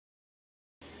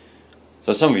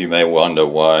So some of you may wonder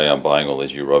why I'm buying all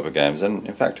these Europa games, and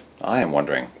in fact, I am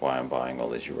wondering why I'm buying all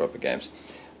these Europa games.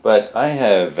 But I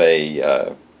have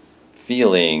a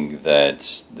feeling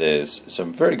that there's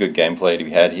some very good gameplay to be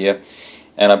had here,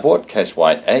 and I bought Case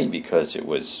WWII because it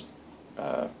was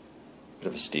a bit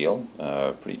of a steal,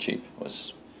 pretty cheap. It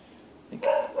was, I think,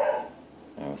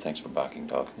 oh, thanks for barking,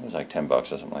 dog. It was like $10 or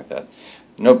something like that.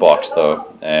 No box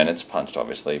though, and it's punched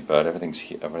obviously, but everything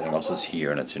else is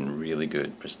here, and it's in really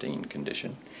good, pristine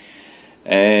condition.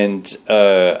 And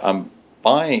I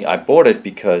bought it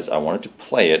because I wanted to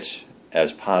play it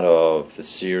as part of the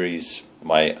series.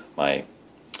 My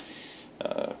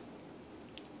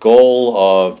goal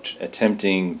of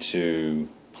attempting to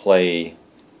play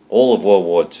all of World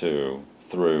War II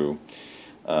through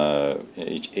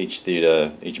each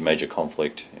theater, each major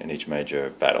conflict, and each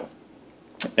major battle.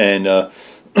 And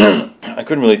I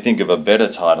couldn't really think of a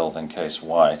better title than Case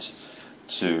WWII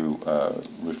to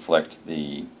reflect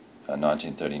the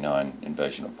 1939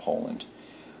 invasion of Poland.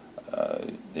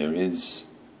 There is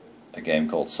a game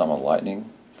called Summer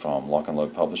Lightning from Lock and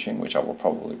Load Publishing, which I will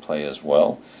probably play as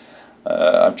well.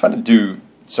 I'm trying to do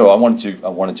so. I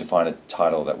wanted to find a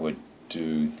title that would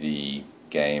do the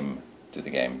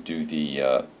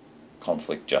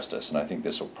conflict justice, and I think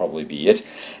this will probably be it.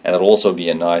 And it'll also be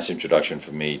a nice introduction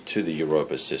for me to the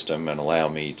Europa system and allow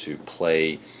me to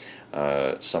play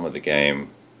some of the game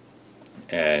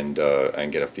and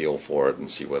get a feel for it and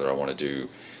see whether I want to do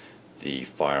the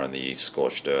Fire on the East,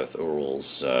 Scorched Earth,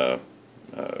 Urals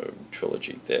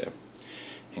trilogy there.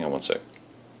 Hang on one sec.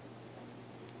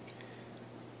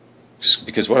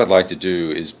 Because what I'd like to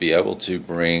do is be able to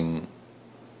bring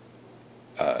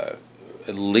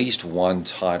at least one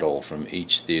title from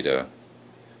each theater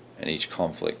and each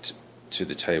conflict to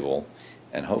the table,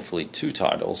 and hopefully two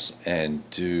titles, and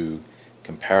do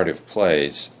comparative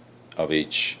plays of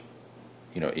each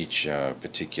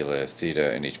particular theater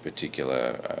and each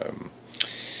particular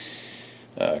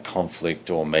conflict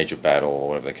or major battle or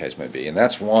whatever the case may be. And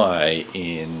that's why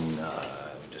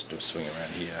just do a swing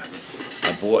around here,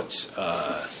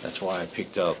 that's why I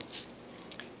picked up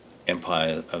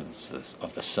Empire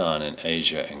of the Sun and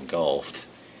Asia Engulfed,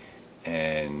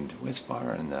 and where's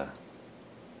Fire in the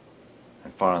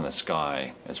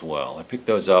Sky as well. I picked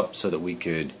those up so that we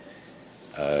could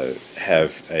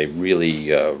have a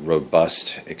really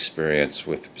robust experience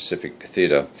with the Pacific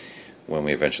Theater when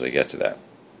we eventually get to that.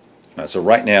 So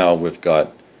right now we've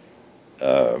got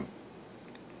the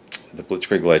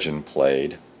Blitzkrieg Legend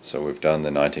played. So we've done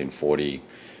the 1940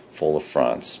 Fall of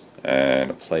France,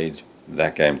 and I played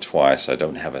that game twice. I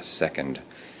don't have a second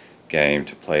game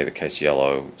to play the Case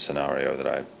Yellow scenario that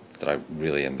I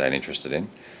really am that interested in.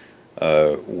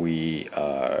 We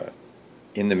are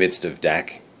in the midst of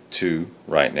DAC 2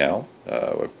 right now.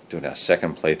 We're doing our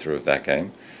second playthrough of that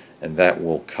game, and that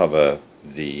will cover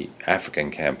the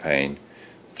African campaign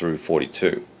through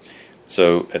 42.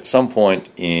 So at some point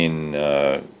in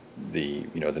the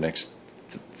next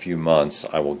few months,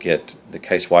 I will get the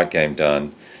Case WWII game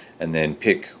done, and then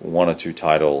pick one or two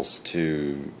titles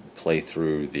to play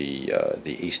through the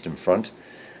Eastern Front.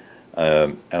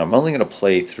 And I'm only going to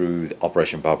play through the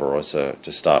Operation Barbarossa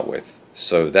to start with,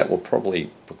 so that will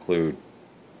probably preclude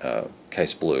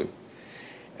Case Blue,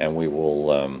 and we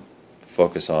will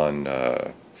focus on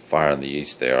Fire on the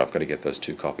East there. I've got to get those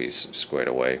two copies squared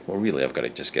away. Well, really, I've got to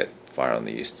just get Fire on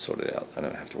the East sorted out. I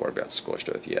don't have to worry about Scorched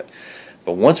Earth yet.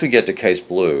 But once we get to Case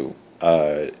Blue,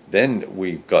 then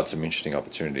we've got some interesting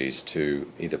opportunities to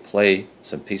either play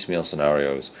some piecemeal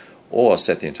scenarios or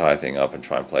set the entire thing up and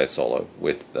try and play it solo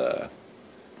with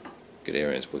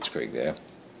Guderian's Blitzkrieg there.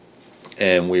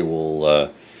 And we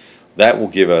will that will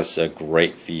give us a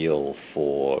great feel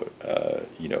for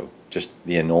just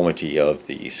the enormity of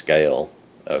the scale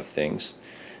of things.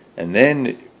 And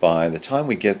then by the time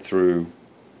we get through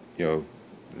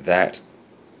that,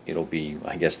 it'll be,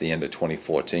 I guess, the end of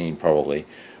 2014 probably.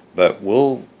 But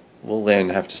we'll then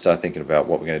have to start thinking about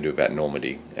what we're going to do about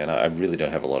Normandy, and I really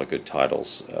don't have a lot of good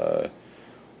titles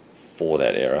for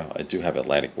that era. I do have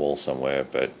Atlantic Wall somewhere,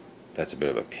 but that's a bit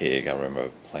of a pig. I remember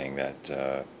playing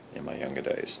that in my younger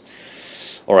days.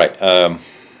 All right,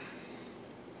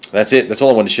 that's it. That's all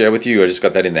I wanted to share with you. I just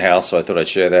got that in the house, so I thought I'd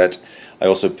share that. I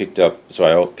also picked up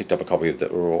a copy of the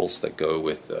Urals that go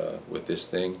with this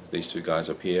thing. These two guys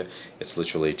up here. It's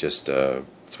literally just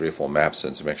 3 or 4 maps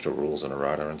and some extra rules and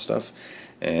errata and stuff.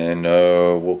 And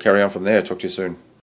we'll carry on from there. Talk to you soon.